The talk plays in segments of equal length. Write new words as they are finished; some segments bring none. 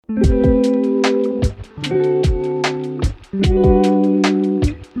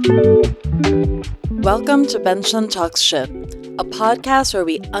Welcome to Benson Talks Shit, a podcast where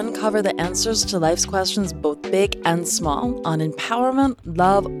we uncover the answers to life's questions, both big and small, on empowerment,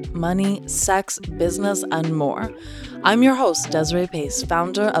 love, money, sex, business, and more. I'm your host, Desiree Pace,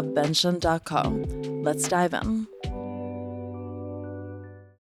 founder of Benson.co. Let's dive in.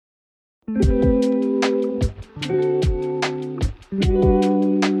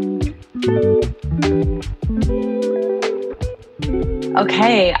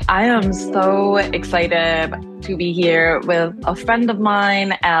 Okay, I am so excited to be here with a friend of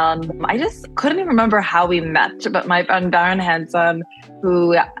mine, and I just couldn't even remember how we met, but my friend Barron Hanson,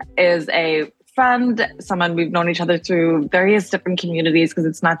 who is a friend, someone we've known each other through various different communities, because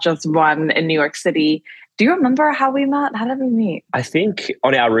it's not just one in New York City. Do you remember how we met? How did we meet? I think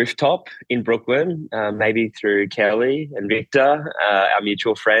on our rooftop in Brooklyn, maybe through Kelly and Victor, our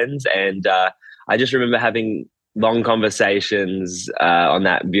mutual friends. And I just remember having long conversations on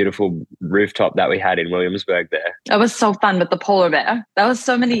that beautiful rooftop that we had in Williamsburg there. That was so fun with the polar bear. That was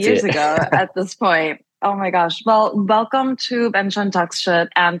so many years ago at this point. Oh my gosh. Well, welcome to Benson Talks Shit.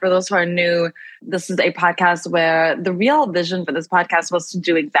 And for those who are new, this is a podcast where the real vision for this podcast was to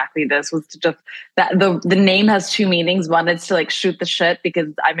do exactly this, was to just, that the name has two meanings. One is to like shoot the shit, because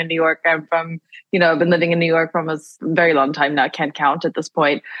I'm in New York. I'm from, I've been living in New York for a very long time now. Can't count at this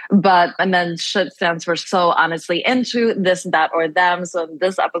point. And then shit stands for so honestly into this, that, or them. So in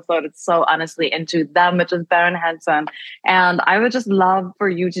this episode, it's so honestly into them, which is Barron Hanson. And I would just love for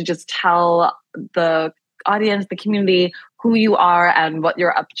you to just tell the audience, the community, who you are and what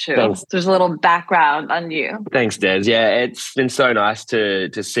you're up to. Thanks. There's a little background on you. Thanks, Des. Yeah, it's been so nice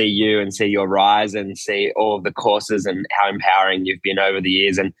to see you and see your rise and see all of the courses and how empowering you've been over the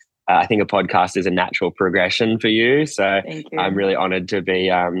years. And I think a podcast is a natural progression for you. So I'm really honored to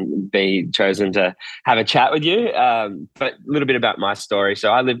be chosen to have a chat with you. But a little bit about my story.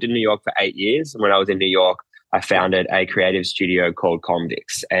 So I lived in New York for 8 years. And when I was in New York, I founded a creative studio called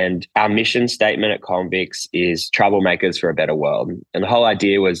Convicts. And our mission statement at Convicts is troublemakers for a better world. And the whole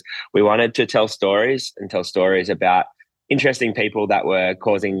idea was we wanted to tell stories about interesting people that were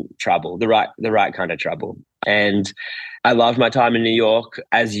causing trouble, the right kind of trouble. And I loved my time in New York.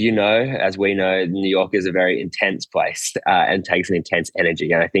 As we know, New York is a very intense place and takes an intense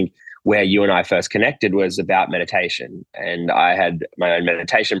energy. And I think where you and I first connected was about meditation. And I had my own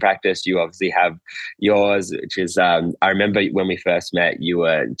meditation practice. You obviously have yours, which is, I remember when we first met, you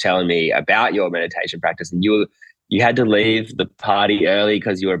were telling me about your meditation practice, and you had to leave the party early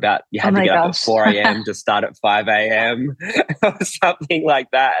because you had to get up at 4 a.m. to start at 5 a.m. or something like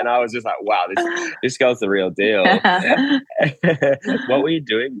that. And I was just like, wow, this girl's the real deal. What were you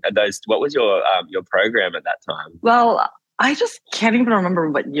doing at those? What was your program at that time? Well, I just can't even remember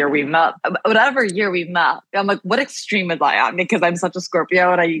what year we met. Whatever year we met, I'm like, what extreme was I on? Because I'm such a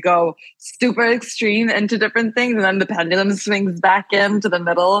Scorpio and I go super extreme into different things, and then the pendulum swings back into the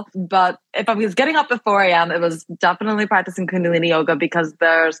middle. But if I was getting up at 4 a.m., it was definitely practicing Kundalini yoga, because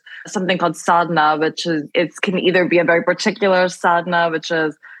there's something called sadhana, which is, it can either be a very particular sadhana, which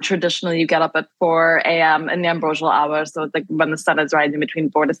is traditionally you get up at 4 a.m. in the ambrosial hour. So it's like when the sun is rising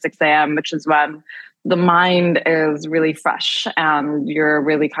between 4 to 6 a.m., which is when the mind is really fresh and you're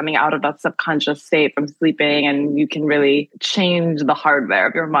really coming out of that subconscious state from sleeping, and you can really change the hardware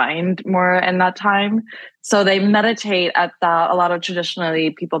of your mind more in that time. So they meditate at that. A lot of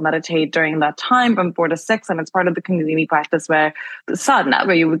traditionally people meditate during that time from 4 to 6, and it's part of the Kundalini practice where the sadhana,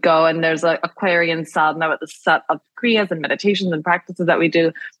 where you would go and there's an Aquarian sadhana with a set of kriyas and meditations and practices that we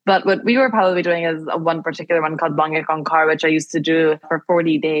do. But what we were probably doing is one particular one called Bangek Onkar, which I used to do for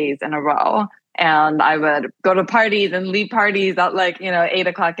 40 days in a row. And I would go to parties and leave parties at 8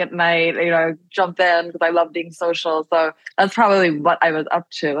 o'clock at night, jump in because I love being social. So that's probably what I was up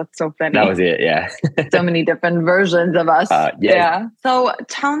to. That's so funny. That was it, yeah. So many different versions of us. Yeah. So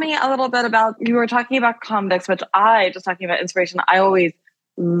tell me a little bit about, you were talking about Convicts, which just talking about inspiration, I always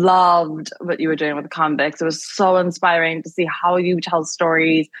loved what you were doing with Convicts. It was so inspiring to see how you tell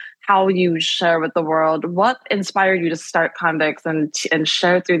stories, how you share with the world. What inspired you to start Convicts and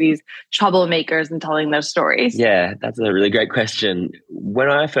share through these troublemakers and telling their stories? Yeah, that's a really great question. When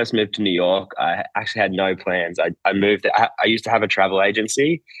I first moved to New York, I actually had no plans. I moved. I used to have a travel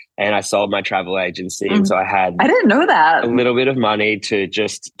agency, and I sold my travel agency. And so I didn't know that. A little bit of money to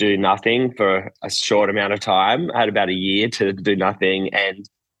just do nothing for a short amount of time. I had about a year to do nothing. And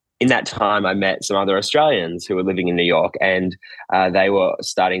in that time, I met some other Australians who were living in New York, and they were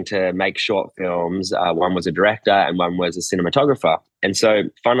starting to make short films. One was a director and one was a cinematographer. And so,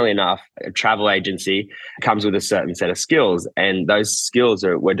 funnily enough, a travel agency comes with a certain set of skills, and those skills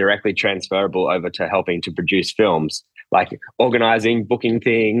were directly transferable over to helping to produce films, like organizing, booking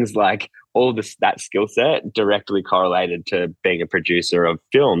things, like all this, that skill set directly correlated to being a producer of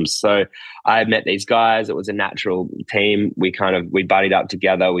films. So I met these guys. It was a natural team. We buddied up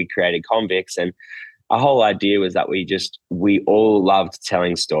together. We created Convicts, and our whole idea was that we all loved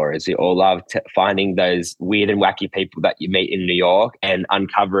telling stories. We all loved finding those weird and wacky people that you meet in New York and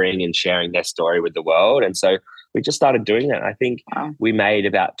uncovering and sharing their story with the world. And so we just started doing that. I think we made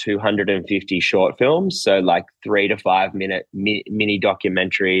about 250 short films. So like 3 to 5 minute mini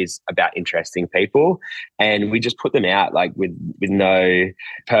documentaries about interesting people. And we just put them out like with no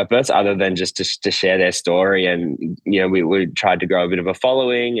purpose other than just to share their story. And, we tried to grow a bit of a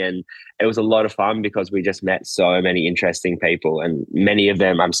following, and it was a lot of fun because we just met so many interesting people, and many of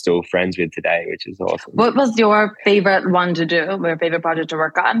them I'm still friends with today, which is awesome. What was your favorite one to do, your favorite project to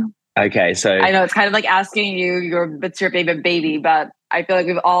work on? Okay, so I know it's kind of like asking you what's your favorite baby, but I feel like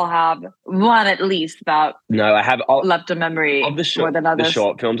we all have one at least that I have left a memory of more than others. The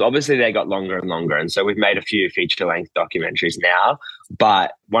short films, obviously they got longer and longer, and so we've made a few feature-length documentaries now.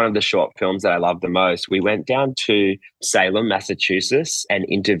 But one of the short films that I love the most, we went down to Salem, Massachusetts, and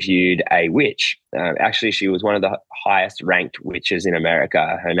interviewed a witch. Actually, she was one of the highest ranked witches in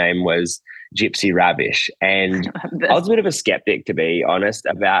America. Her name was Gypsy Ravish. And I was a bit of a skeptic, to be honest,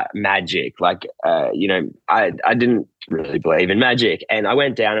 about magic. Like, I didn't really believe in magic. And I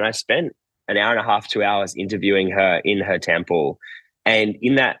went down and I spent an hour and a half, 2 hours interviewing her in her temple. And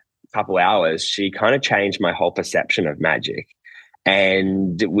in that couple hours, she kind of changed my whole perception of magic.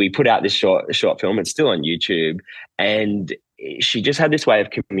 And we put out this short film. It's still on YouTube. And she just had this way of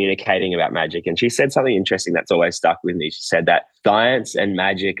communicating about magic. And she said something interesting that's always stuck with me. She said that science and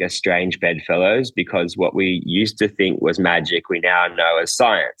magic are strange bedfellows because what we used to think was magic, we now know as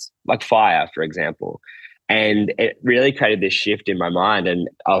science, like fire, for example. And it really created this shift in my mind. And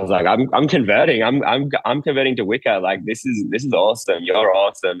I was like, I'm converting. I'm converting to Wicca. Like, this is awesome. You're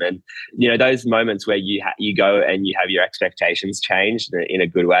awesome. And, those moments where you go and you have your expectations changed in a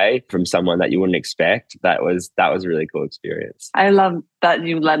good way from someone that you wouldn't expect. That was a really cool experience. I love that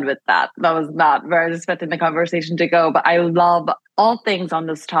you led with that. That was not where I was expecting the conversation to go, but I love all things on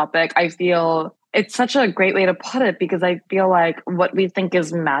this topic. I feel it's such a great way to put it because I feel like what we think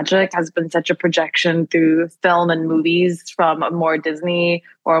is magic has been such a projection through film and movies from a more Disney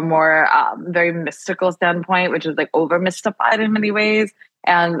or a more very mystical standpoint, which is like over mystified in many ways.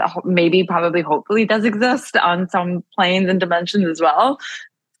 And maybe, probably, hopefully does exist on some planes and dimensions as well.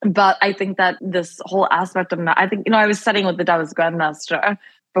 But I think that this whole aspect of I think, I was studying with the Taoist Grandmaster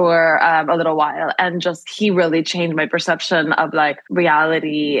for a little while, and just he really changed my perception of like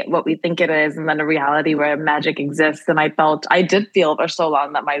reality, what we think it is, and then a reality where magic exists. And I did feel for so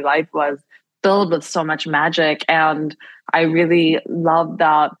long that my life was filled with so much magic, and I really love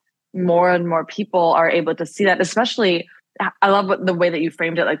that more and more people are able to see that. Especially, I love the way that you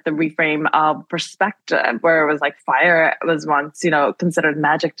framed it, like the reframe of perspective, where it was like fire was once, considered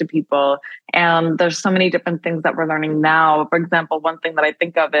magic to people. And there's so many different things that we're learning now. For example, one thing that I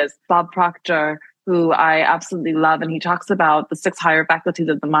think of is Bob Proctor, who I absolutely love. And he talks about the 6 higher faculties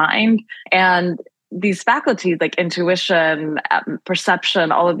of the mind. And these faculties like intuition,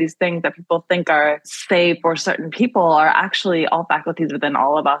 perception, all of these things that people think are safe for certain people are actually all faculties within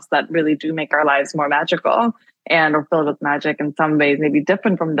all of us that really do make our lives more magical and are filled with magic in some ways, maybe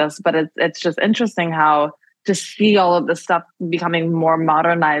different from this. But it's just interesting how to see all of this stuff becoming more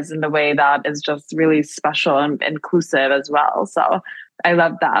modernized in the way that is just really special and inclusive as well. So I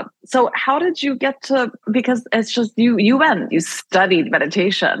love that. So how did you get to, because it's just you studied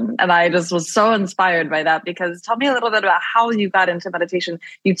meditation, and I just was so inspired by that. Because tell me a little bit about how you got into meditation.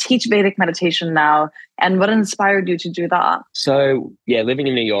 You teach Vedic meditation now, and what inspired you to do that? So yeah, living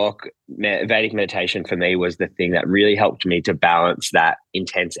in New York, Vedic meditation for me was the thing that really helped me to balance that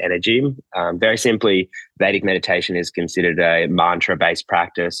intense energy. Very simply, Vedic meditation is considered a mantra-based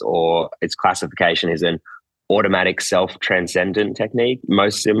practice, or its classification is an automatic self-transcendent technique,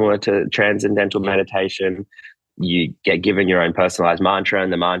 most similar to transcendental meditation. you get given your own personalized mantra,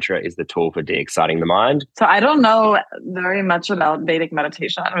 and the mantra is the tool for de-exciting the mind. So I don't know very much about Vedic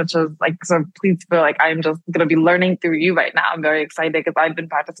meditation, which is like, so please feel like I'm just going to be learning through you right now. I'm very excited because I've been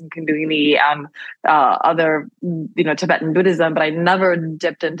practicing Kundalini and other, Tibetan Buddhism, but I never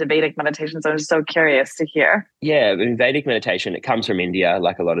dipped into Vedic meditation. So I'm just so curious to hear. Yeah, in Vedic meditation, it comes from India,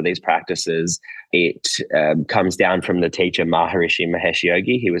 like a lot of these practices. It comes down from the teacher Maharishi Mahesh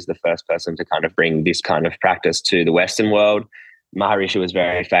Yogi. He was the first person to kind of bring this kind of practice to the Western world. Maharishi was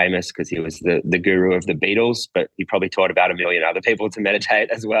very famous because he was the guru of the Beatles, but he probably taught about 1 million other people to meditate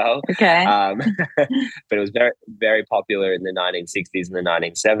as well. Okay. But it was very, very popular in the 1960s and the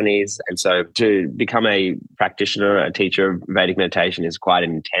 1970s. And so to become a practitioner, a teacher of Vedic meditation is quite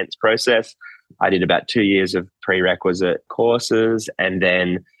an intense process. I did about 2 years of prerequisite courses and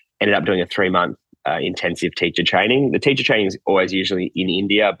then ended up doing a 3-month intensive teacher training. The teacher training is always usually in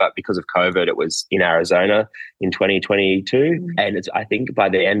India, but because of COVID, it was in Arizona in 2022. And I think by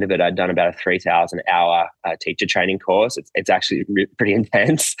the end of it, I'd done about a 3,000-hour teacher training course. It's actually pretty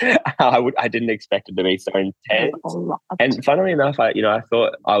intense. I didn't expect it to be so intense. And funnily enough, I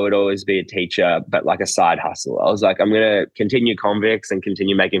thought I would always be a teacher, but like a side hustle. I was like, I'm going to continue convicts and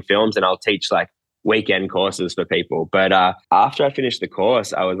continue making films, and I'll teach like weekend courses for people. But after I finished the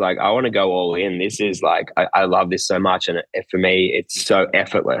course, I was like, I want to go all in. This is like, I love this so much. And for me, it's so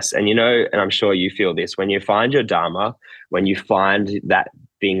effortless. And, and I'm sure you feel this, when you find your Dharma, when you find that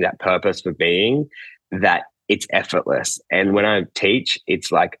being, that purpose for being, that it's effortless. And when I teach,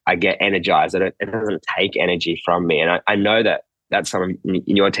 it's like I get energized. It doesn't take energy from me. And I know that that's some in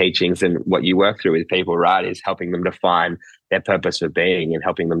your teachings and what you work through with people, right, is helping them to find their purpose for being and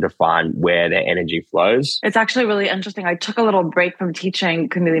helping them to find where their energy flows. It's actually really interesting. I took a little break from teaching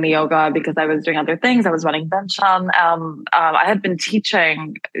Kundalini yoga because I was doing other things. I was running Hanson. I had been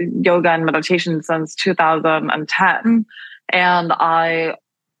teaching yoga and meditation since 2010, and I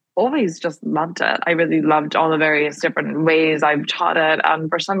always just loved it. I really loved all the various different ways I've taught it. And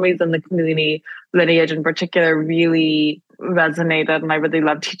for some reason, the Kundalini lineage in particular really resonated, and I really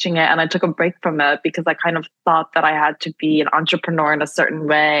loved teaching it. And I took a break from it because I kind of thought that I had to be an entrepreneur in a certain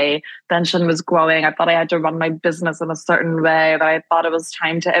way. Pension was growing. I thought I had to run my business in a certain way, that I thought it was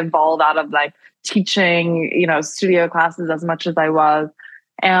time to evolve out of like teaching, studio classes as much as I was.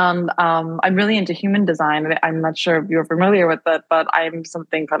 And I'm really into human design. I'm not sure if you're familiar with it, but I'm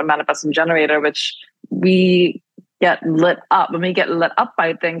something called a manifesting generator, which we get lit up. When we get lit up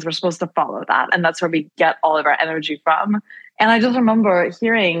by things, we're supposed to follow that. And that's where we get all of our energy from. And I just remember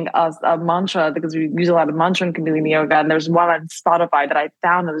hearing a mantra, because we use a lot of mantra in Kundalini yoga. And there's one on Spotify that I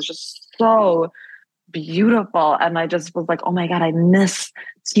found that was just so beautiful. And I just was like, oh my God, I miss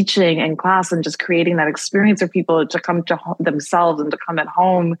teaching in class and just creating that experience for people to come to themselves and to come at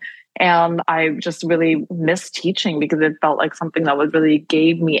home. And I just really miss teaching because it felt like something that really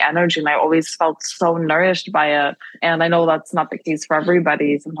gave me energy. And I always felt so nourished by it. And I know that's not the case for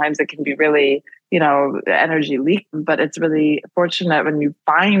everybody. Sometimes it can be really, energy leak, but it's really fortunate when you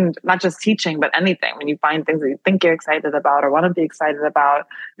find not just teaching, but anything, when you find things that you think you're excited about or want to be excited about.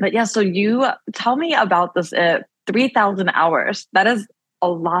 But yeah, so you tell me about this 3,000 hours. That is a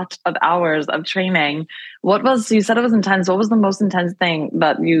lot of hours of training. You said it was intense. What was the most intense thing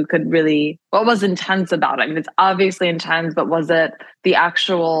that what was intense about it? I mean, it's obviously intense, but was it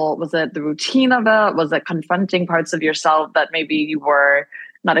the routine of it? Was it confronting parts of yourself that maybe you were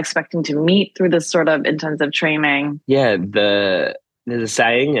not expecting to meet through this sort of intensive training? Yeah, there's a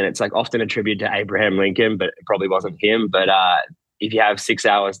saying, and it's like often attributed to Abraham Lincoln, but it probably wasn't him. But if you have 6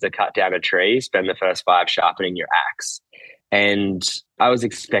 hours to cut down a tree, spend the first 5 sharpening your axe. And I was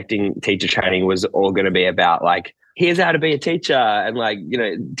expecting teacher training was all going to be about like, here's how to be a teacher and like,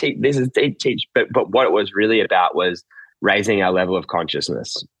 this is teach. But what it was really about was raising our level of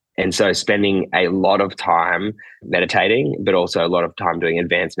consciousness. And so spending a lot of time meditating, but also a lot of time doing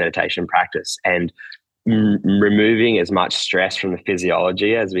advanced meditation practice and removing as much stress from the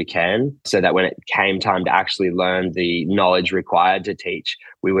physiology as we can, so that when it came time to actually learn the knowledge required to teach,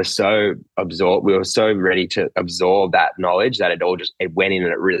 we were so ready to absorb that knowledge that it went in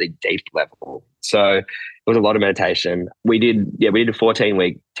at a really deep level. So it was a lot of meditation. We did a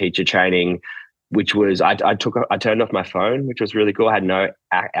 14-week teacher training, which was, I turned off my phone, which was really cool. I had no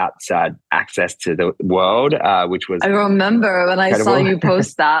outside access to the world, which was. I remember when incredible. I saw you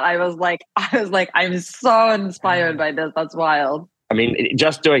post that, I was like, I'm so inspired by this. That's wild. I mean,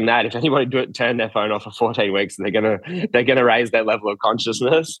 just doing that, if anybody turn their phone off for 14 weeks, they're gonna raise their level of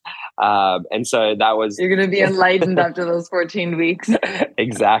consciousness. And so that was, you're gonna be enlightened after those 14 weeks.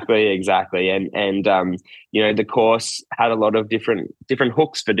 exactly. And the course had a lot of different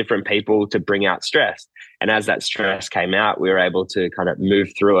hooks for different people to bring out stress. And as that stress came out, we were able to kind of move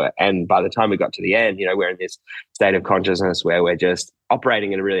through it. And by the time we got to the end, we're in this state of consciousness where we're just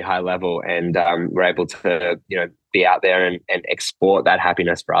operating at a really high level, and we're able to, be out there and export that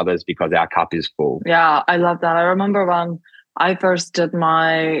happiness for others because our cup is full. Yeah, I love that. I remember when I first did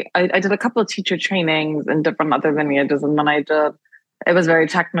I did a couple of teacher trainings in different other lineages. And when I did, it was very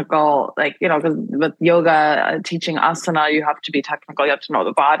technical, because with yoga, teaching asana, you have to be technical. You have to know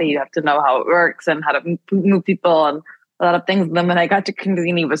the body, you have to know how it works and how to move people and a lot of things. And then when I got to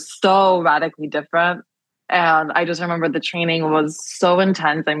Kundalini, it was so radically different. And I just remember the training was so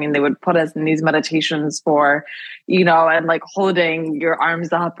intense. I mean, they would put us in these meditations for, and like holding your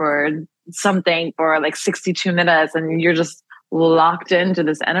arms up or something for like 62 minutes. And you're just locked into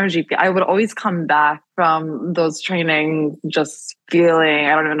this energy. I would always come back from those trainings just feeling,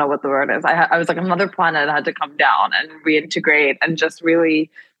 I don't even know what the word is. I was like another planet had to come down and reintegrate and just really,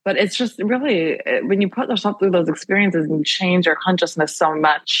 but it's just really, when you put yourself through those experiences and you change your consciousness so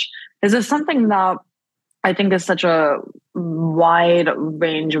much, is this something that I think is such a wide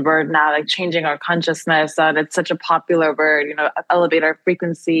range word now, like changing our consciousness, and it's such a popular word, elevate our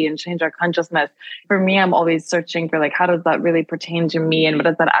frequency and change our consciousness. For me, I'm always searching for like, how does that really pertain to me and what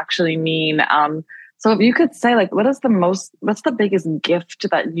does that actually mean? So if you could say like, what's the biggest gift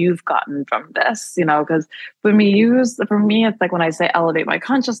that you've gotten from this? Because for me, it's like when I say elevate my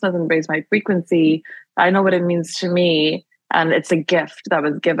consciousness and raise my frequency, I know what it means to me. And it's a gift that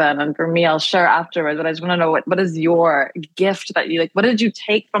was given. And for me, I'll share afterwards, but I just want to know what is your gift that you like, what did you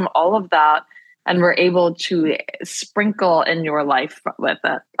take from all of that and were able to sprinkle in your life with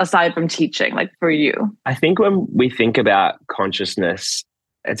it, aside from teaching, like for you? I think when we think about consciousness,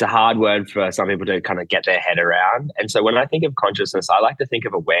 it's a hard word for some people to kind of get their head around. And so when I think of consciousness, I like to think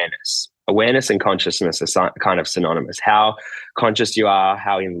of awareness. Awareness and consciousness are kind of synonymous. How conscious you are,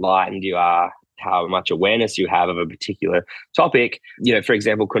 how enlightened you are, how much awareness you have of a particular topic. For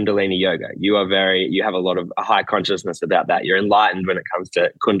example, Kundalini yoga. You have a high consciousness about that. You're enlightened when it comes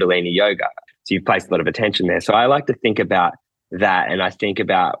to Kundalini yoga. So you've placed a lot of attention there. So I like to think about that. And I think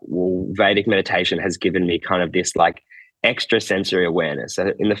about, Vedic meditation has given me kind of this like extra sensory awareness.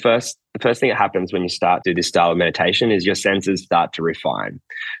 So in the first thing that happens when you start to do this style of meditation is your senses start to refine.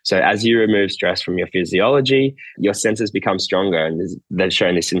 So as you remove stress from your physiology, your senses become stronger. And they've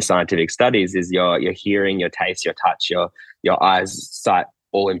shown this in scientific studies, is your hearing, your taste, your touch, your eyes, sight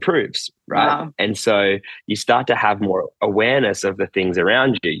all improves, right? Wow. And so you start to have more awareness of the things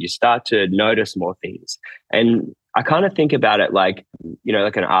around you. You start to notice more things. And I kind of think about it like,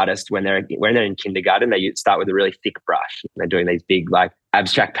 like an artist when they're in kindergarten, they start with a really thick brush. They're doing these big like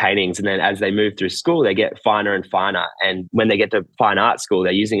abstract paintings. And then as they move through school, they get finer and finer. And when they get to fine art school,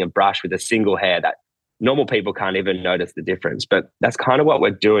 they're using a brush with a single hair that normal people can't even notice the difference. But that's kind of what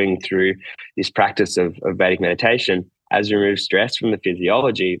we're doing through this practice of Vedic meditation. As we remove stress from the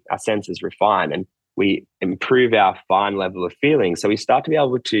physiology, our senses refine and we improve our fine level of feeling. So we start to be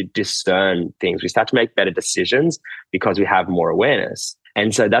able to discern things. We start to make better decisions because we have more awareness.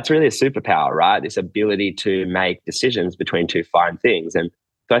 And so that's really a superpower, right? This ability to make decisions between two fine things. And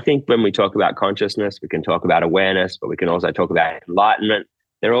so I think when we talk about consciousness, we can talk about awareness, but we can also talk about enlightenment.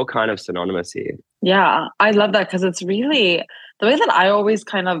 They're all kind of synonymous here. Yeah, I love that because it's really the way that I always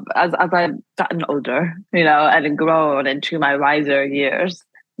kind of, as I've gotten older, and grown into my wiser years,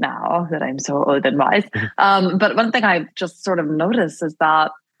 now that I'm so old and wise. But one thing I've just sort of noticed is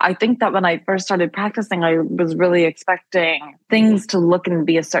that I think that when I first started practicing, I was really expecting things to look and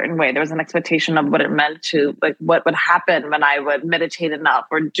be a certain way. There was an expectation of what it meant to, like, what would happen when I would meditate enough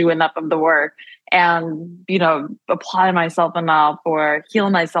or do enough of the work and, apply myself enough or heal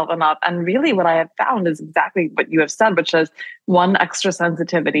myself enough. And really what I have found is exactly what you have said, which is one, extra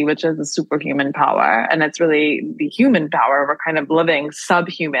sensitivity, which is a superhuman power. And it's really the human power. We're kind of living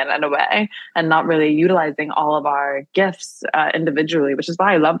subhuman in a way and not really utilizing all of our gifts individually, which is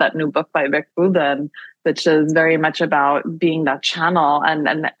why I love that new book by Vic Rubin, which is very much about being that channel.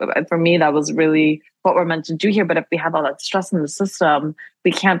 And for me, that was really what we're meant to do here. But if we have all that stress in the system,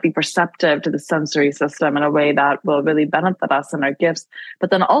 we can't be perceptive to the sensory system in a way that will really benefit us and our gifts. But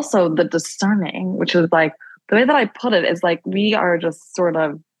then also the discerning, which is like, the way that I put it is like, we are just sort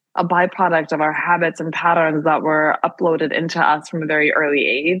of a byproduct of our habits and patterns that were uploaded into us from a very early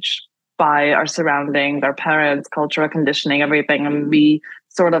age by our surroundings, our parents, cultural conditioning, everything. And we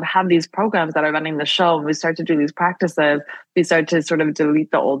sort of have these programs that are running the show, and we start to do these practices, we start to sort of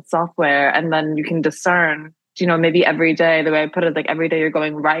delete the old software, and then you can discern, maybe every day, the way I put it, like every day you're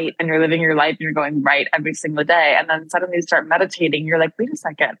going right and you're living your life and you're going right every single day. And then suddenly you start meditating. You're like, wait a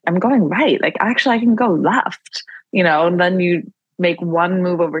second, I'm going right. Like, actually, I can go left, and then you make one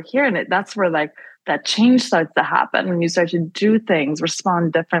move over here. And that's where like that change starts to happen when you start to do things,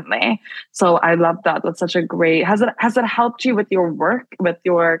 respond differently. So I love that. That's such a great, has it helped you with your work, with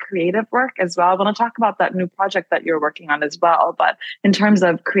your creative work as well? I want to talk about that new project that you're working on as well. But in terms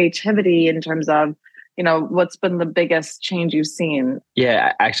of creativity, in terms of, what's been the biggest change you've seen?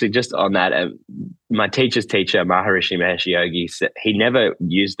 Yeah, actually, just on that, my teacher's teacher, Maharishi Mahesh Yogi, he never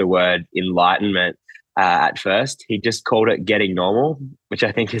used the word enlightenment at first. He just called it getting normal, which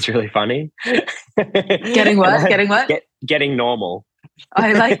I think is really funny. Getting what? Getting what? Getting normal.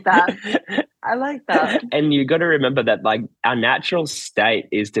 I like that. I like that. And you got to remember that like our natural state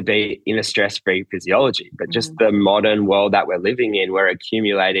is to be in a stress-free physiology, but just the modern world that we're living in, we're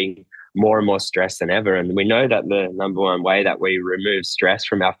accumulating more and more stress than ever. And we know that the number one way that we remove stress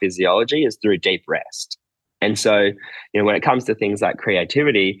from our physiology is through deep rest. And so, when it comes to things like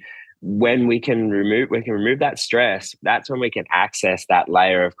creativity, when we can remove that stress, that's when we can access that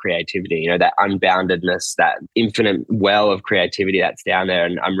layer of creativity, that unboundedness, that infinite well of creativity that's down there.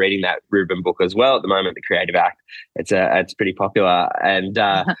 And I'm reading that Rubin book as well at the moment, The Creative Act. It's pretty popular. And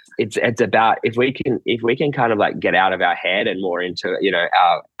it's about if we can kind of like get out of our head and more into,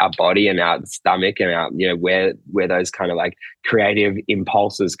 our body and our stomach and our, where those kind of like creative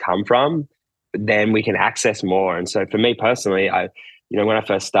impulses come from, then we can access more. And so for me personally, when I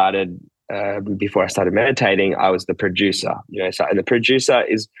first started, before I started meditating, I was the producer. And the producer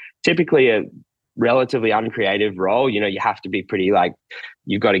is typically a relatively uncreative role. You have to be pretty like,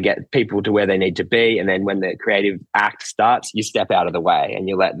 you've got to get people to where they need to be. And then when the creative act starts, you step out of the way and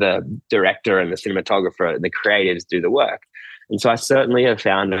you let the director and the cinematographer, the creatives do the work. And so I certainly have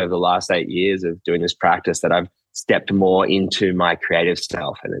found over the last 8 years of doing this practice that I've stepped more into my creative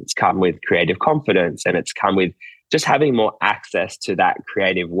self. And it's come with creative confidence, and it's come with just having more access to that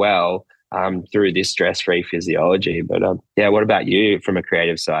creative well through this stress-free physiology. But what about you from a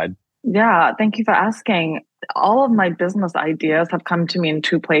creative side? Yeah, thank you for asking. All of my business ideas have come to me in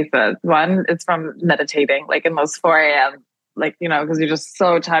two places. One is from meditating, like in those 4 a.m., like, because you're just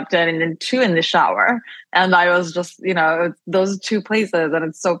so tapped in, and then two, in the shower. And I was just, those two places. And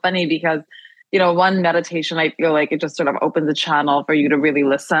it's so funny because, one, meditation, I feel like it just sort of opens a channel for you to really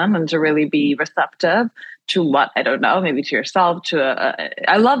listen and to really be receptive to what, I don't know, maybe to yourself,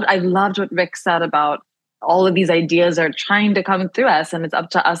 I loved what Rick said about all of these ideas are trying to come through us, and it's up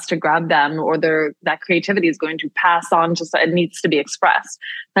to us to grab them, or that creativity is going to pass on, just it needs to be expressed.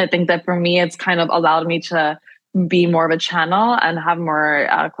 And I think that for me, it's kind of allowed me to be more of a channel and have more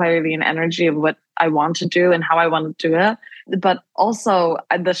clarity and energy of what I want to do and how I want to do it. But also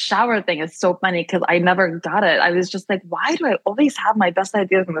the shower thing is so funny because I never got it. I was just like, why do I always have my best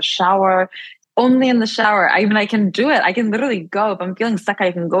ideas in the shower? Only in the shower. I mean, I can do it. I can literally go. If I'm feeling stuck,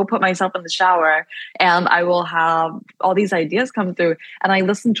 I can go put myself in the shower and I will have all these ideas come through. And I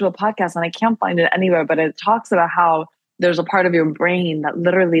listen to a podcast and I can't find it anywhere, but it talks about how there's a part of your brain that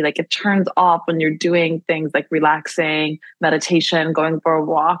literally like it turns off when you're doing things like relaxing, meditation, going for a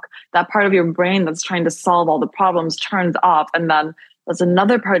walk. That part of your brain that's trying to solve all the problems turns off. And then there's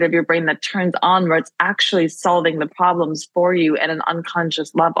another part of your brain that turns on where it's actually solving the problems for you at an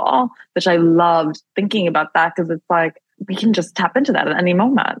unconscious level, which I loved thinking about that because it's like we can just tap into that at any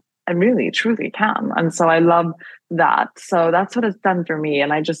moment. I really, truly can. And so I love that. So that's what it's done for me.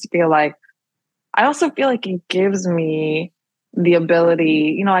 And I just feel like, I also feel like it gives me the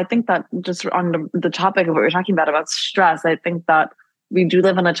ability, I think that just on the topic of what we're talking about stress, I think that we do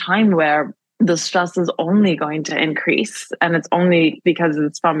live in a time where the stress is only going to increase. And it's only because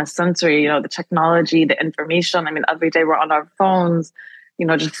it's from a sensory, the technology, the information. I mean, every day we're on our phones,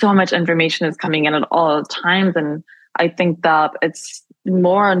 just so much information is coming in at all times. And I think that it's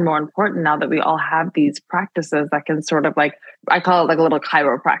more and more important now that we all have these practices that can sort of like, I call it like a little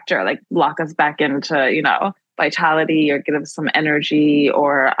chiropractor, like lock us back into, vitality or give us some energy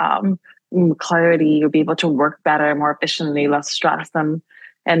or clarity. You'll be able to work better, more efficiently, less stress.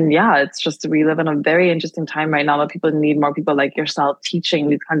 And yeah, it's just, we live in a very interesting time right now that people need more people like yourself teaching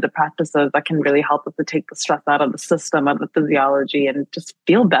these kinds of practices that can really help us to take the stress out of the system, of the physiology, and just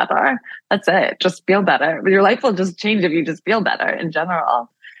feel better. That's it. Just feel better. Your life will just change if you just feel better in general.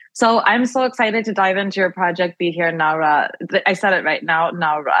 So I'm so excited to dive into your project, Be Here Naura. I said it right now,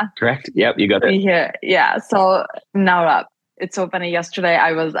 Naura. Correct. Yep, you got it. Be Here. Yeah. So Naura. It's so funny. Yesterday,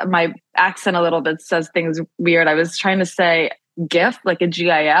 my accent a little bit says things weird. I was trying to say GIF, like a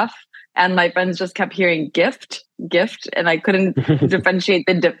GIF. And my friends just kept hearing gift, and I couldn't differentiate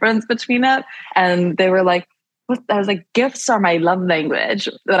the difference between it. And they were like, what? I was like, gifts are my love language.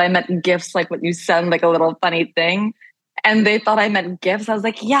 But I meant gifts, like what you send, like a little funny thing. And they thought I meant gifts. I was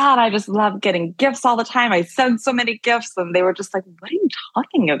like, yeah, and I just love getting gifts all the time. I send so many gifts. And they were just like, what are you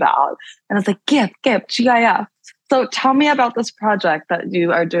talking about? And I was like, gift, GIF. So tell me about this project that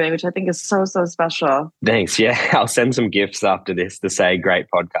you are doing, which I think is so, so special. Thanks. Yeah, I'll send some gifts after this to say great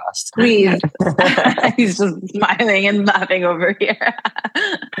podcast. Please. He's just smiling and laughing over here.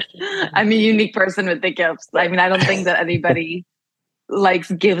 I'm a unique person with the gifts. I mean, I don't think that anybody likes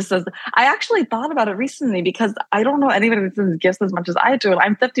gifts. I actually thought about it recently because I don't know anybody that sends gifts as much as I do. And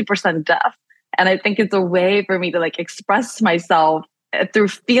I'm 50% deaf. And I think it's a way for me to like express myself through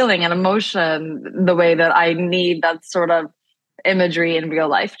feeling and emotion the way that I need that sort of imagery in real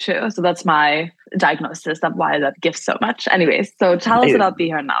life too. So that's my diagnosis of why I love gifts so much. Anyways, so tell us about Be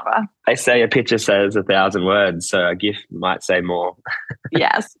Here Nava. They say a picture says 1,000 words, so a gift might say more.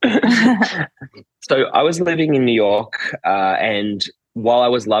 Yes. So I was living in New York, and while I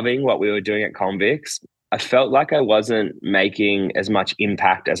was loving what we were doing at Convicts, I felt like I wasn't making as much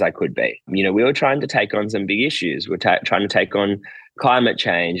impact as I could be. You know, we were trying to take on some big issues. We're trying to take on climate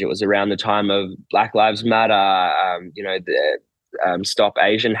change. It was around the time of Black Lives Matter, Stop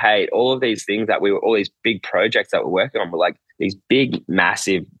Asian Hate, all of these things all these big projects that we're working on were like these big,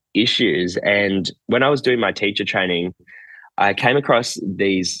 massive issues. And when I was doing my teacher training, I came across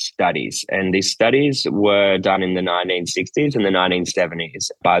these studies, and these studies were done in the 1960s and the 1970s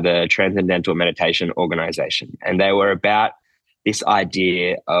by the Transcendental Meditation Organization. And they were about this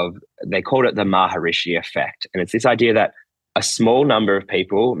idea of, they called it the Maharishi effect. And it's this idea that a small number of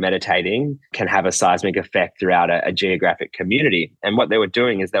people meditating can have a seismic effect throughout a geographic community. And what they were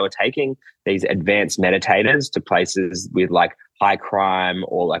doing is they were taking these advanced meditators to places with like high crime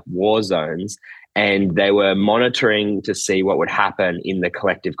or like war zones, and they were monitoring to see what would happen in the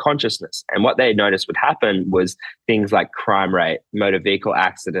collective consciousness. And what they noticed would happen was things like crime rate, motor vehicle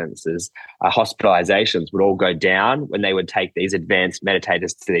accidents, hospitalizations would all go down when they would take these advanced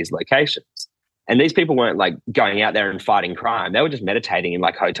meditators to these locations. And these people weren't like going out there and fighting crime. They were just meditating in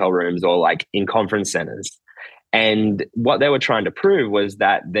like hotel rooms or like in conference centers. And what they were trying to prove was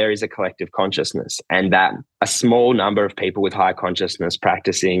that there is a collective consciousness, and that a small number of people with high consciousness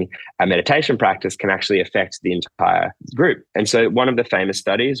practicing a meditation practice can actually affect the entire group. And so one of the famous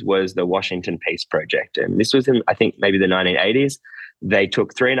studies was the Washington Peace Project. And this was in, I think, maybe the 1980s. They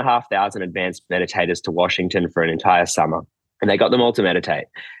took 3,500 advanced meditators to Washington for an entire summer, and they got them all to meditate.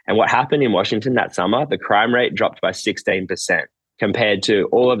 And what happened in Washington that summer, the crime rate dropped by 16%. Compared to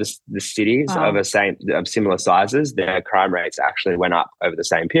all of the cities of similar sizes, their crime rates actually went up over the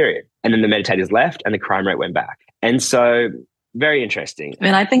same period. And then the meditators left and the crime rate went back. And so very interesting. I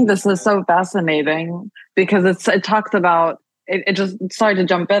mean, I think this is so fascinating because it talks about, it just, sorry to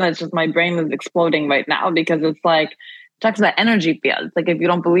jump in, it's just my brain is exploding right now because it's like, it talks about energy fields. Like if you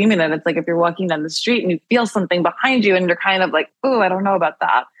don't believe in it, it's like if you're walking down the street and you feel something behind you and you're kind of like, oh, I don't know about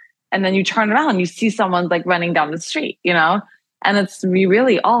that. And then you turn around and you see someone like running down the street, you know? And we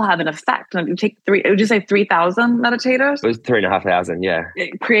really all have an effect. And if you take would you say 3,000 meditators? It was 3,500, yeah.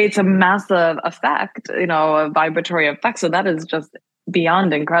 It creates a massive effect, you know, a vibratory effect. So that is just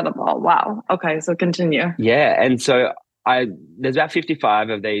beyond incredible. Wow. Okay, so continue. Yeah, and so there's about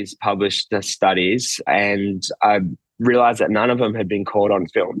 55 of these published studies, and I realized that none of them had been caught on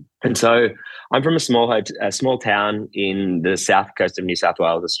film. And so I'm from a small town in the south coast of New South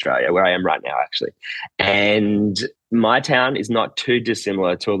Wales, Australia, where I am right now, actually. And my town is not too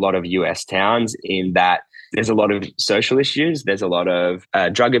dissimilar to a lot of US towns in that there's a lot of social issues, there's a lot of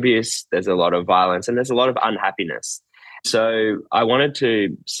drug abuse, there's a lot of violence, and there's a lot of unhappiness. So I wanted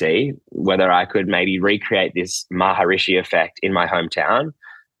to see whether I could maybe recreate this Maharishi effect in my hometown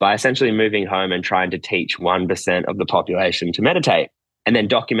by essentially moving home and trying to teach 1% of the population to meditate and then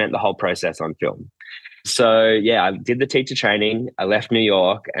document the whole process on film. So yeah, I did the teacher training. I left New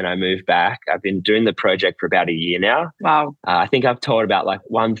York and I moved back. I've been doing the project for about a year now. Wow. I think I've taught about like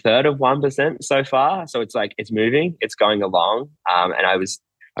 1/3 of 1% so far. So it's like, it's moving, it's going along. And I was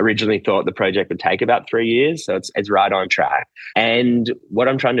originally thought the project would take about 3 years. So it's right on track. And what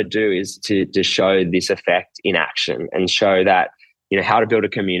I'm trying to do is to show this effect in action and show that, you know, how to build a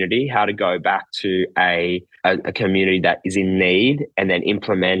community, how to go back to a community that is in need and then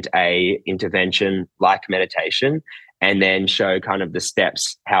implement a intervention like meditation and then show kind of the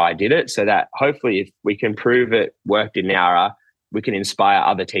steps how I did it so that hopefully if we can prove it worked in Nowra, we can inspire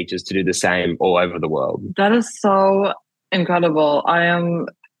other teachers to do the same all over the world. That is so incredible. I am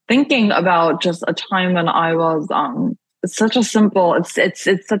thinking about just a time when I was it's such a simple,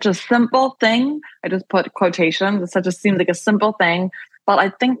 it's such a simple thing. I just put quotations. It seems like a simple thing, but I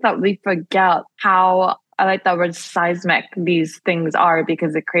think that we forget how, I like that word, seismic these things are,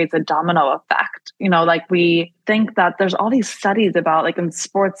 because it creates a domino effect. Like we think that there's all these studies about, like in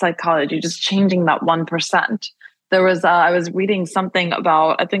sports psychology, just changing that 1%. There was, I was reading something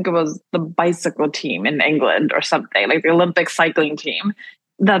about, I think it was the bicycle team in England or something, like the Olympic cycling team.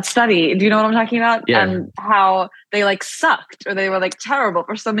 That study, do you know what I'm talking about? Yeah. And how they like sucked, or they were like terrible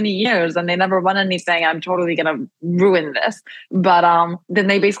for so many years and they never won anything. I'm totally going to ruin this. But then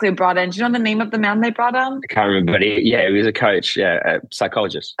they basically brought in, do you know the name of the man they brought in? I can't remember, but he was a coach, a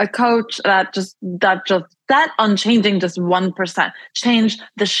psychologist. A coach that set on changing just 1%, changed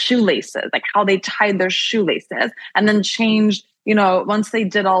the shoelaces, like how they tied their shoelaces, and then changed, once they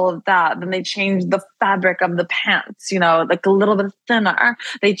did all of that, then they changed the fabric of the pants, like a little bit thinner.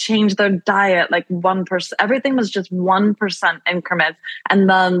 They changed their diet, like 1%. Everything was just 1% increments. And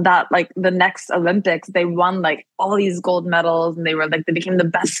then that, like the next Olympics, they won like all these gold medals, and they became the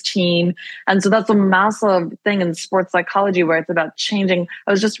best team. And so that's a massive thing in sports psychology, where it's about changing.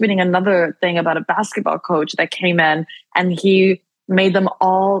 I was just reading another thing about a basketball coach that came in, and he made them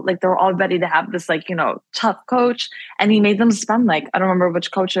all, like, they were all ready to have this, like, tough coach. And he made them spend, like, I don't remember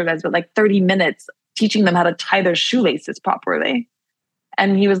which coach it is, but like 30 minutes teaching them how to tie their shoelaces properly.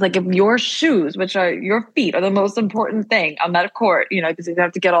 And he was like, if your shoes, which are your feet, are the most important thing on that court, because you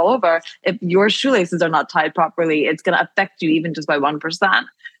have to get all over, if your shoelaces are not tied properly, it's going to affect you even just by 1%.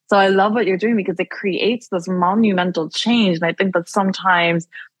 So I love what you're doing, because it creates this monumental change. And I think that sometimes,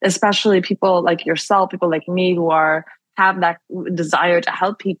 especially people like yourself, people like me who have that desire to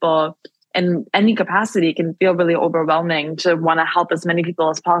help people in any capacity, can feel really overwhelming to want to help as many people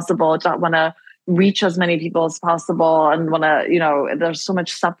as possible, to want to reach as many people as possible, and want to, there's so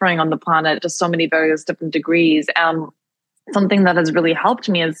much suffering on the planet, just so many various different degrees. And something that has really helped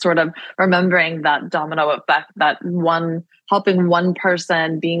me is sort of remembering that domino effect, that helping one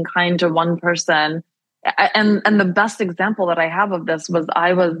person, being kind to one person. And the best example that I have of this was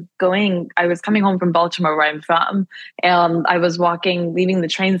I was coming home from Baltimore, where I'm from, and I was leaving the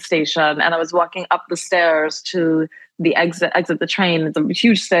train station, and I was walking up the stairs to the exit the train. It's a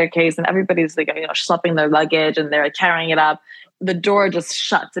huge staircase, and everybody's like, schlepping their luggage, and they're carrying it up. The door just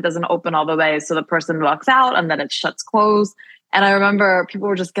shuts. It doesn't open all the way. So the person walks out, and then it shuts closed. And I remember people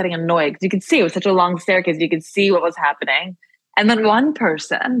were just getting annoyed, because you could see it was such a long staircase. You could see what was happening. And then one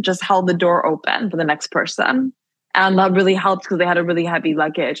person just held the door open for the next person. And that really helped, because they had a really heavy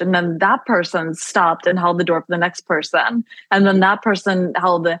luggage. And then that person stopped and held the door for the next person. And then that person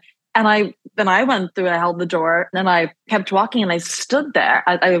held it. And I went through and I held the door, and I kept walking, and I stood there.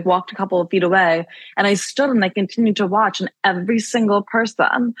 I walked a couple of feet away, and I stood and I continued to watch. And every single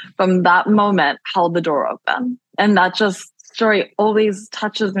person from that moment held the door open. And that story always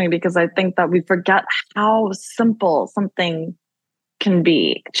touches me, because I think that we forget how simple something can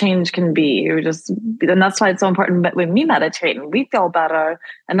be, change can be. And that's why it's so important that when we meditate and we feel better.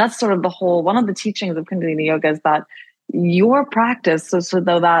 And that's sort of one of the teachings of Kundalini Yoga, is that your practice, so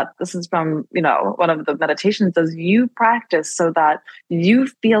that this is from, one of the meditations, says you practice so that you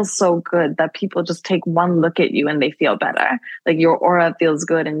feel so good that people just take one look at you and they feel better. Like your aura feels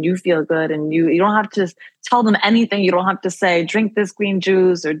good and you feel good, and you don't have to tell them anything. You don't have to say, drink this green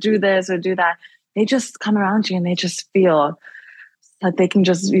juice or do this or do that. They just come around you and they just feel like they can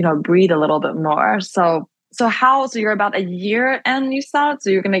just, breathe a little bit more. So you're about a year in, you said?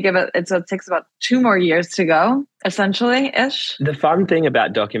 So you're going to give it, so it takes about 2 more years to go, essentially, ish? The fun thing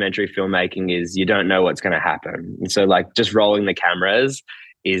about documentary filmmaking is you don't know what's going to happen. And so like just rolling the cameras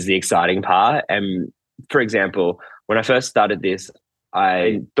is the exciting part. And for example, when I first started this,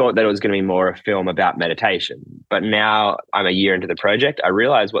 I thought that it was going to be more a film about meditation. But now I'm a year into the project, I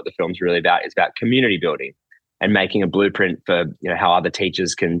realize what the film's really about is about community building and making a blueprint for, how other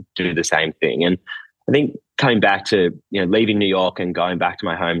teachers can do the same thing. And I think coming back to, leaving New York and going back to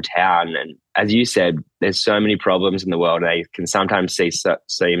my hometown, and as you said, there's so many problems in the world, and they can sometimes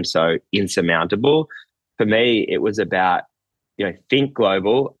seem so insurmountable. For me, it was about, think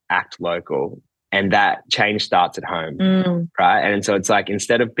global, act local, and that change starts at home, right? And so it's like,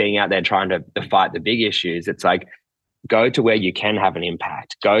 instead of being out there trying to fight the big issues, it's like, go to where you can have an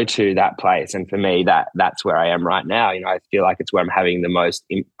impact, go to that place. And for me, that's where I am right now. I feel like it's where I'm having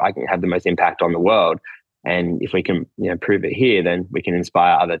I can have the most impact on the world. And if we can, prove it here, then we can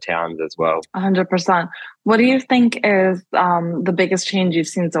inspire other towns as well. 100%. What do you think is the biggest change you've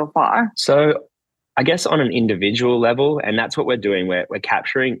seen so far? So I guess on an individual level, and that's what we're doing. We're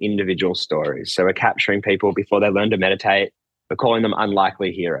capturing individual stories. So we're capturing people before they learn to meditate. we're calling them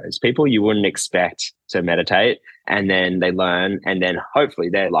unlikely heroes, people you wouldn't expect to meditate, and then they learn, and then hopefully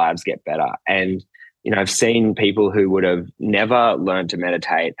their lives get better. And I've seen people who would have never learned to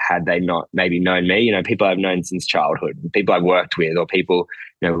meditate had they not maybe known me. People I've known since childhood, people I've worked with, or people,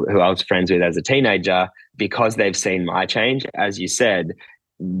 who I was friends with as a teenager, because they've seen my change. As you said,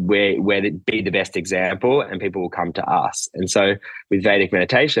 we're be the best example, and people will come to us. And so with Vedic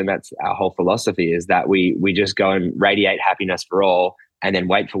meditation, that's our whole philosophy, is that we just go and radiate happiness for all, and then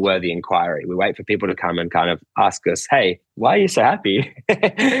wait for worthy inquiry. We wait for people to come and kind of ask us, hey, why are you so happy?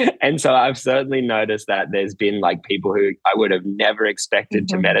 And so I've certainly noticed that there's been like people who I would have never expected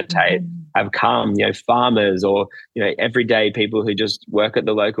to meditate have come, farmers, or, everyday people who just work at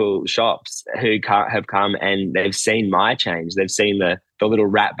the local shops, who have come, and they've seen my change. They've seen the little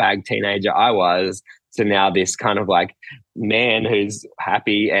rat bag teenager I was to now this kind of like man who's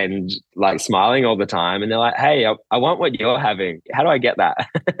happy and like smiling all the time. And they're like, hey, I want what you're having. How do I get that?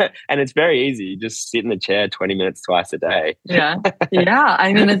 And it's very easy. You just sit in the chair 20 minutes twice a day. Yeah. Yeah.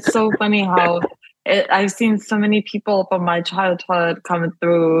 I mean, it's so funny how I've seen so many people from my childhood come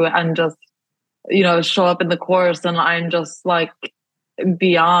through and just, show up in the course. And I'm just like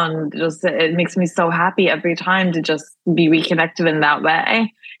beyond, just, it makes me so happy every time to just be reconnected in that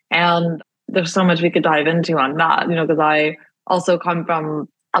way. And there's so much we could dive into on that, because I also come from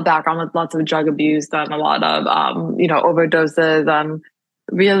a background with lots of drug abuse and a lot of, overdoses. And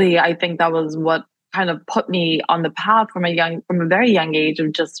really, I think that was what kind of put me on the path from a very young age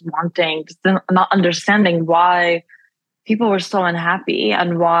of just wanting, just not understanding why people were so unhappy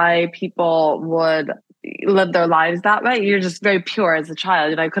and why people would live their lives that way. You're just very pure as a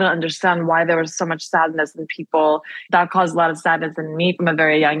child. And I couldn't understand why there was so much sadness in people. That caused a lot of sadness in me from a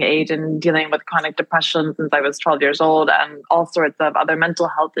very young age, and dealing with chronic depression since I was 12 years old, and all sorts of other mental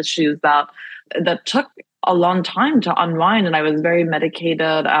health issues that took a long time to unwind. And I was very medicated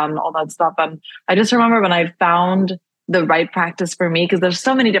and all that stuff. And I just remember when I found the right practice for me, because there's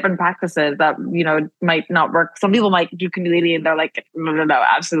so many different practices that, might not work. Some people might do Kundalini and they're like, no,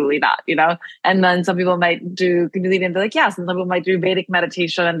 absolutely not, and then some people might do Kundalini and they're like, yes. And some people might do Vedic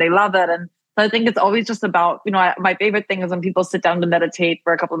meditation and they love it. And so I think it's always just about, my favorite thing is when people sit down to meditate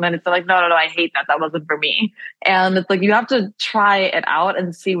for a couple of minutes, they're like, no, I hate that. That wasn't for me. And it's like, you have to try it out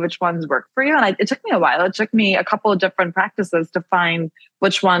and see which ones work for you. And it took me a while. It took me a couple of different practices to find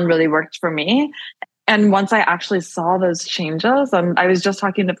which one really worked for me. And once I actually saw those changes, and I was just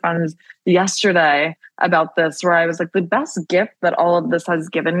talking to friends yesterday about this, where I was like, the best gift that all of this has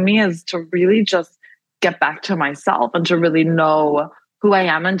given me is to really just get back to myself and to really know who I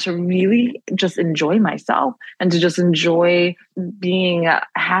am, and to really just enjoy myself, and to just enjoy being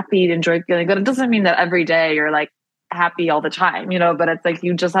happy, to enjoy feeling good. It doesn't mean that every day you're like happy all the time, but it's like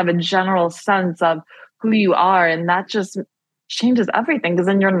you just have a general sense of who you are, and that just changes everything, because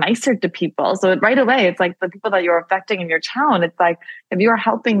then you're nicer to people. So right away, it's like the people that you're affecting in your town, it's like if you're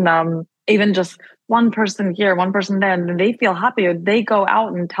helping them, even just one person here, one person there, and they feel happier, they go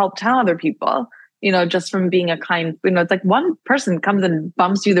out and help 10 other people, just from being a kind, it's like one person comes and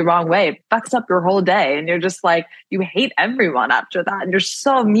bumps you the wrong way, it fucks up your whole day. And you're just like, you hate everyone after that. And you're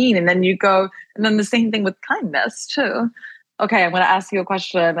so mean. And then you go, and then the same thing with kindness too. Okay, I'm going to ask you a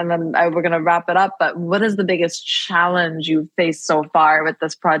question, and then we're going to wrap it up. But what is the biggest challenge you've faced so far with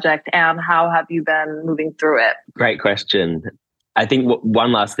this project, and how have you been moving through it? Great question. I think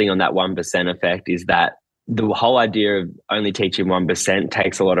one last thing on that 1% effect is that the whole idea of only teaching 1%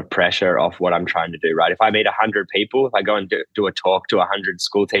 takes a lot of pressure off what I'm trying to do, right? If I meet 100 people, if I go and do a talk to 100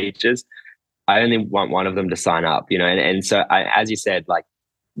 school teachers, I only want one of them to sign up, and so as you said, like,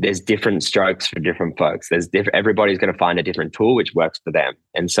 there's different strokes for different folks. Everybody's going to find a different tool which works for them.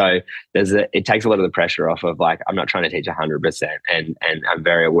 And so it takes a lot of the pressure off of like, I'm not trying to teach 100%, and I'm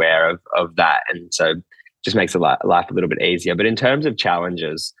very aware of that. And so it just makes life a little bit easier. But in terms of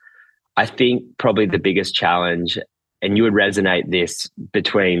challenges, I think probably the biggest challenge, and you would resonate this,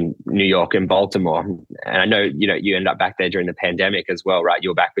 between New York and Baltimore. And I know, you ended up back there during the pandemic as well, right? You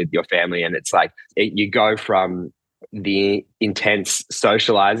were back with your family, and it's like, you go from the intense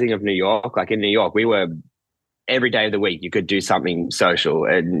socializing of New York. Like in New York, we were every day of the week, you could do something social,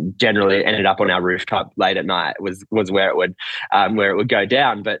 and generally ended up on our rooftop late at night was where it would go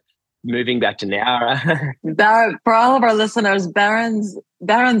down. But moving back to Nowra, for all of our listeners, Barron's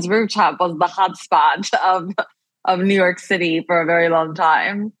rooftop was the hot spot of New York City for a very long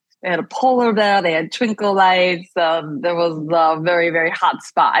time. They had a polar there. They had twinkle lights. There was a very, very hot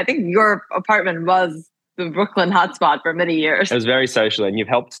spot. I think your apartment was the Brooklyn hotspot for many years. It was very social, and you've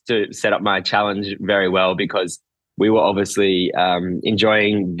helped to set up my challenge very well, because we were obviously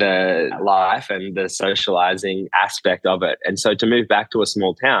enjoying the life and the socializing aspect of it. And so to move back to a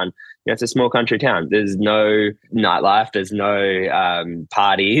small town, it's a small country town. There's no nightlife. There's no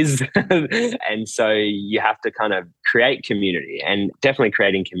parties. And so you have to kind of create community, and definitely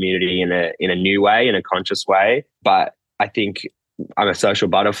creating community in a new way, in a conscious way. But I think I'm a social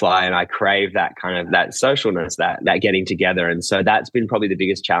butterfly, and I crave that kind of that socialness, that getting together. And so that's been probably the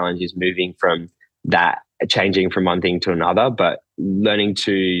biggest challenge, is moving from that, changing from one thing to another, but learning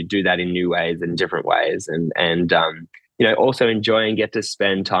to do that in new ways and different ways. And also enjoying, get to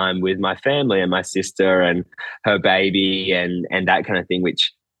spend time with my family and my sister and her baby and that kind of thing,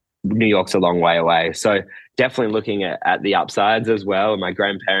 which New York's a long way away. So definitely looking at the upsides as well. My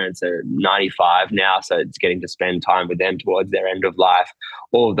grandparents are 95 now, so it's getting to spend time with them towards their end of life.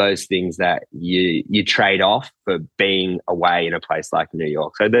 All of those things that you trade off for being away in a place like New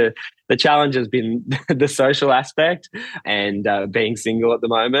York. So the challenge has been the social aspect and being single at the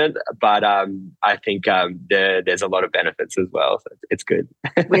moment. But I think there's a lot of benefits as well. So it's good.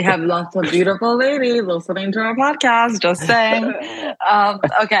 We have lots of beautiful ladies listening to our podcast, just saying.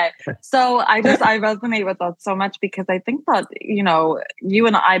 Okay. So I resonate with that so much, because I think that, you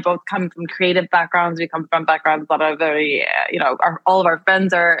and I both come from creative backgrounds. We come from backgrounds that are very, all of our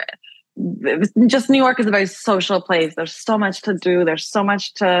friends are, just New York is a very social place. There's so much to do. There's so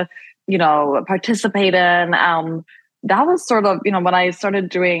much to, participate in. That was sort of, when I started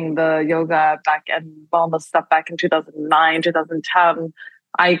doing the yoga back and wellness stuff back in 2009, 2010,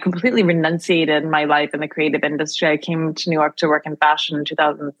 I completely renunciated my life in the creative industry. I came to New York to work in fashion in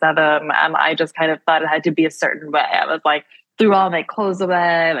 2007, and I just kind of thought it had to be a certain way. I was like, threw all my clothes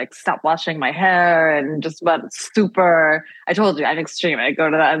away, like stopped washing my hair, and just went super, I told you, I'm extreme. I go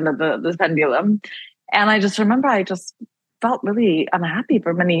to the end of the pendulum. And I just remember I just felt really unhappy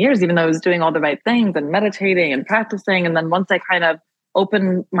for many years, even though I was doing all the right things and meditating and practicing. And then once I kind of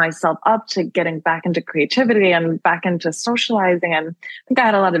opened myself up to getting back into creativity and back into socializing, and I think I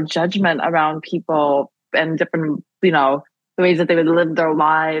had a lot of judgment around people and different, the ways that they would live their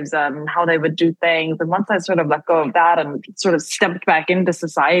lives and how they would do things. And once I sort of let go of that and sort of stepped back into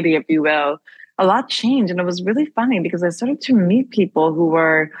society, if you will, a lot changed. And it was really funny because I started to meet people who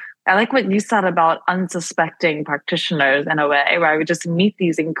were, I like what you said about unsuspecting practitioners in a way, where I would just meet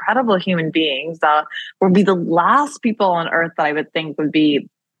these incredible human beings that would be the last people on earth that I would think would be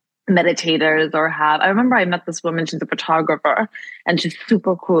meditators or have. I remember I met this woman, she's a photographer, and she's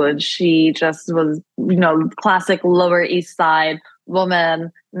super cool. And she just was, classic Lower East Side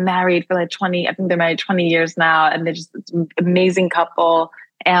woman, married for like 20, I think they're married 20 years now. And they're just this amazing couple.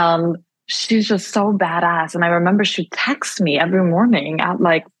 And she's just so badass. And I remember she'd text me every morning at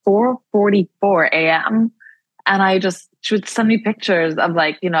like 4:44 a.m. And she would send me pictures of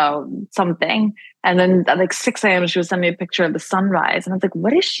like, something. And then at like 6 a.m., she would send me a picture of the sunrise. And I was like,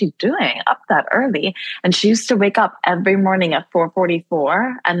 what is she doing up that early? And she used to wake up every morning at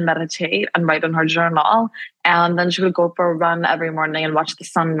 4:44 and meditate and write in her journal. And then she would go for a run every morning and watch the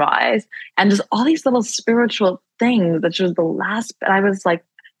sunrise. And just all these little spiritual things that she was the last. And I was like,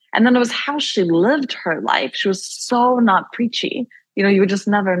 and then it was how she lived her life. She was so not preachy. You would just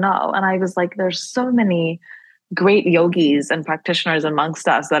never know. And I was like, there's so many great yogis and practitioners amongst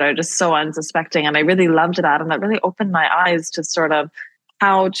us that are just so unsuspecting. And I really loved that. And that really opened my eyes to sort of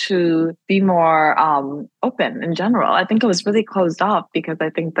how to be more open in general. I think it was really closed off because I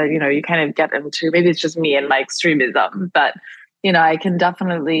think that, you kind of get into, maybe it's just me and my extremism, but I can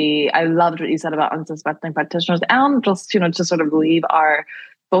definitely, I loved what you said about unsuspecting practitioners, and just, to sort of leave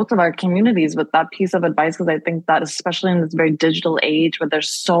both of our communities with that piece of advice, because I think that especially in this very digital age where there's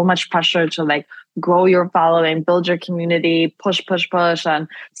so much pressure to like grow your following, build your community, push, and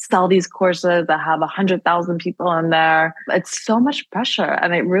sell these courses that have 100,000 people in there. It's so much pressure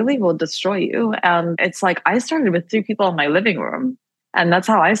and it really will destroy you. And it's like, I started with 3 people in my living room, and that's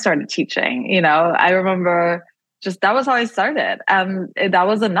how I started teaching. I remember that was how I started, and that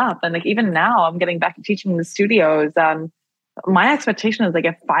was enough. And like, even now I'm getting back to teaching in the studios, and my expectation is like,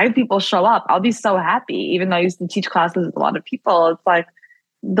 if 5 people show up, I'll be so happy. Even though I used to teach classes with a lot of people, it's like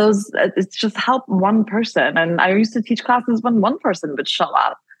it's just help one person. And I used to teach classes when one person would show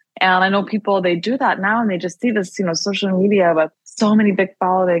up. And I know people, they do that now, and they just see this, social media with so many big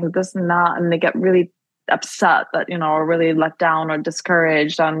followings, this and that, and they get really upset that, or really let down or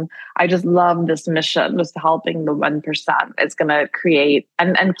discouraged. And I just love this mission, just helping the 1%. It's going to create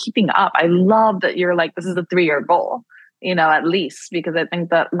and keeping up. I love that you're like, this is a 3-year goal. At least, because I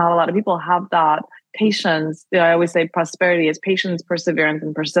think that not a lot of people have that patience. I always say prosperity is patience, perseverance,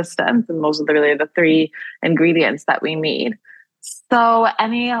 and persistence. And those are really the 3 ingredients that we need. So,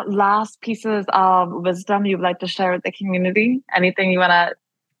 any last pieces of wisdom you'd like to share with the community? Anything you want to,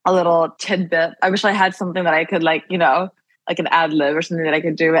 a little tidbit? I wish I had something that I could, like, like an ad lib or something that I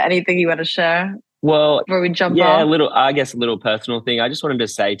could do. Anything you want to share Well, before we jump yeah, off? I guess a little personal thing. I just wanted to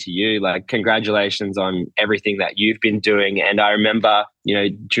say to you, like, congratulations on everything that you've been doing. And I remember,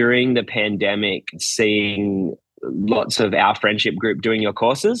 during the pandemic, seeing lots of our friendship group doing your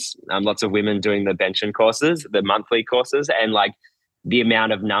courses, lots of women doing the Benchen courses, the monthly courses, and like the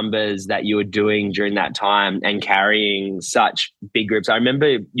amount of numbers that you were doing during that time and carrying such big groups. I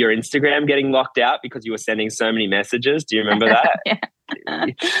remember your Instagram getting locked out because you were sending so many messages. Do you remember that?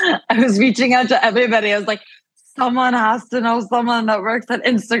 I was reaching out to everybody. I was like, someone has to know someone that works at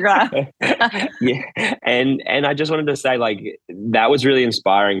Instagram. Yeah. And I just wanted to say, like, that was really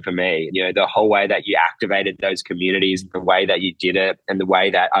inspiring for me. The whole way that you activated those communities, the way that you did it, and the way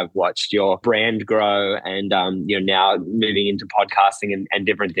that I've watched your brand grow and now moving into podcasting and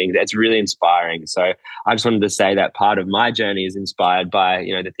different things. It's really inspiring. So I just wanted to say that part of my journey is inspired by,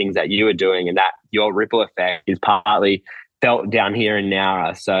 the things that you are doing, and that your ripple effect is partly felt down here in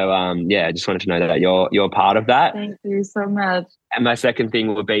Nowra. So I just wanted to know that you're part of that. Thank you so much. And my second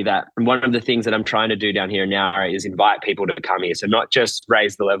thing would be that one of the things that I'm trying to do down here in Nowra is invite people to come here. So not just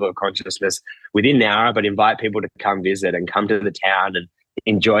raise the level of consciousness within Nowra, but invite people to come visit and come to the town and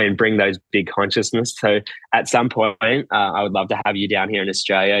enjoy and bring those big consciousness. So at some point, I would love to have you down here in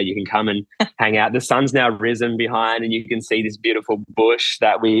Australia. You can come and hang out. The sun's now risen behind and you can see this beautiful bush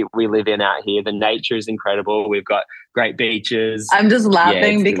that we live in out here. The nature is incredible. We've got great beaches. I'm just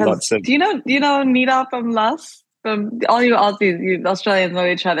laughing because do you know Nita from Lust? From all you Aussies, you Australians know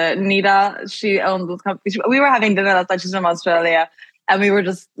each other. Nita, she owns this company. We were having dinner last night. She's from Australia. And we were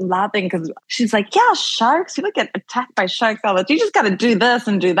just laughing because she's like, yeah, sharks, you don't get attacked by sharks all the time. You just got to do this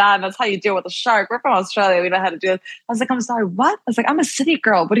and do that. And that's how you deal with a shark. We're from Australia. We know how to do it. I was like, I'm sorry, what? I was like, I'm a city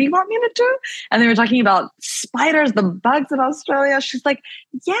girl. What do you want me to do? And they were talking about spiders, the bugs in Australia. She's like,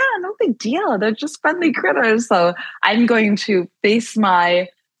 yeah, no big deal. They're just friendly critters. So I'm going to face my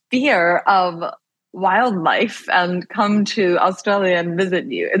fear of wildlife and come to Australia and visit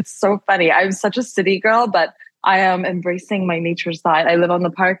you. It's so funny. I'm such a city girl, but I am embracing my nature side. I live on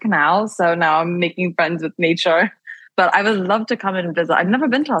the park now, so now I'm making friends with nature. But I would love to come and visit. I've never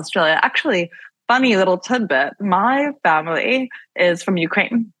been to Australia. Actually, funny little tidbit, my family is from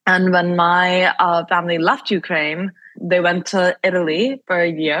Ukraine. And when my family left Ukraine, they went to Italy for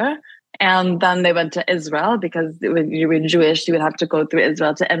a year. And then they went to Israel because when you were Jewish, you would have to go through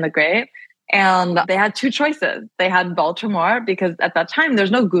Israel to immigrate. And they had two choices. They had Baltimore because at that time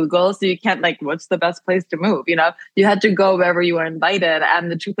there's no Google. So you can't what's the best place to move? You had to go wherever you were invited.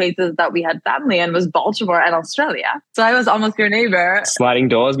 And the two places that we had family in was Baltimore and Australia. So I was almost your neighbor. Sliding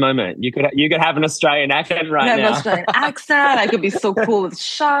doors moment. You could have an Australian accent now. An Australian accent. I could be so cool with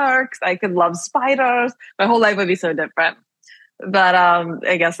sharks. I could love spiders. My whole life would be so different. But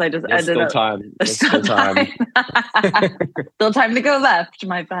I guess I just ended up. There's still time. Still time to go left,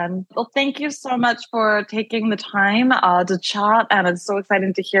 my friend. Well, thank you so much for taking the time to chat. And it's so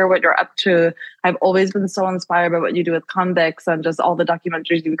exciting to hear what you're up to. I've always been so inspired by what you do with convicts and just all the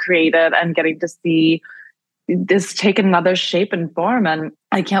documentaries you've created and getting to see this take another shape and form. And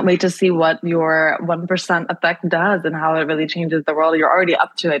I can't wait to see what your 1% effect does and how it really changes the world. You're already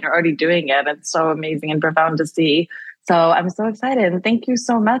up to it. You're already doing it. It's so amazing and profound to see. So I'm so excited. And thank you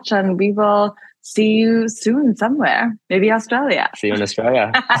so much. And we will see you soon somewhere, maybe Australia. See you in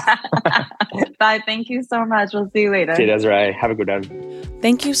Australia. Bye. Thank you so much. We'll see you later. See you, Desiree. Have a good one.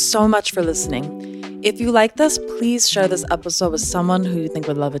 Thank you so much for listening. If you like this, please share this episode with someone who you think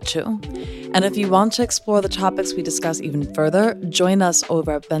would love it too. And if you want to explore the topics we discuss even further, join us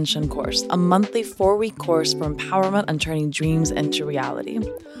over at Benchen Course, a monthly 4-week course for empowerment and turning dreams into reality.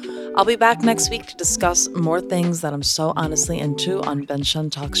 I'll be back next week to discuss more things that I'm so honestly into on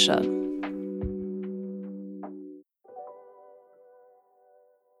Benchen Talks Shit.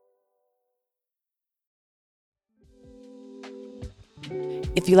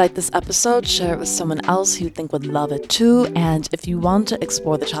 If you like this episode, share it with someone else who you think would love it too. And if you want to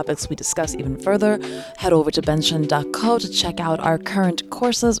explore the topics we discuss even further, head over to benchen.co to check out our current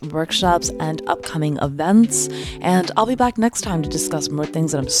courses, workshops, and upcoming events. And I'll be back next time to discuss more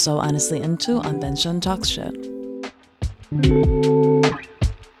things that I'm so honestly into on Benchen Talks Shit.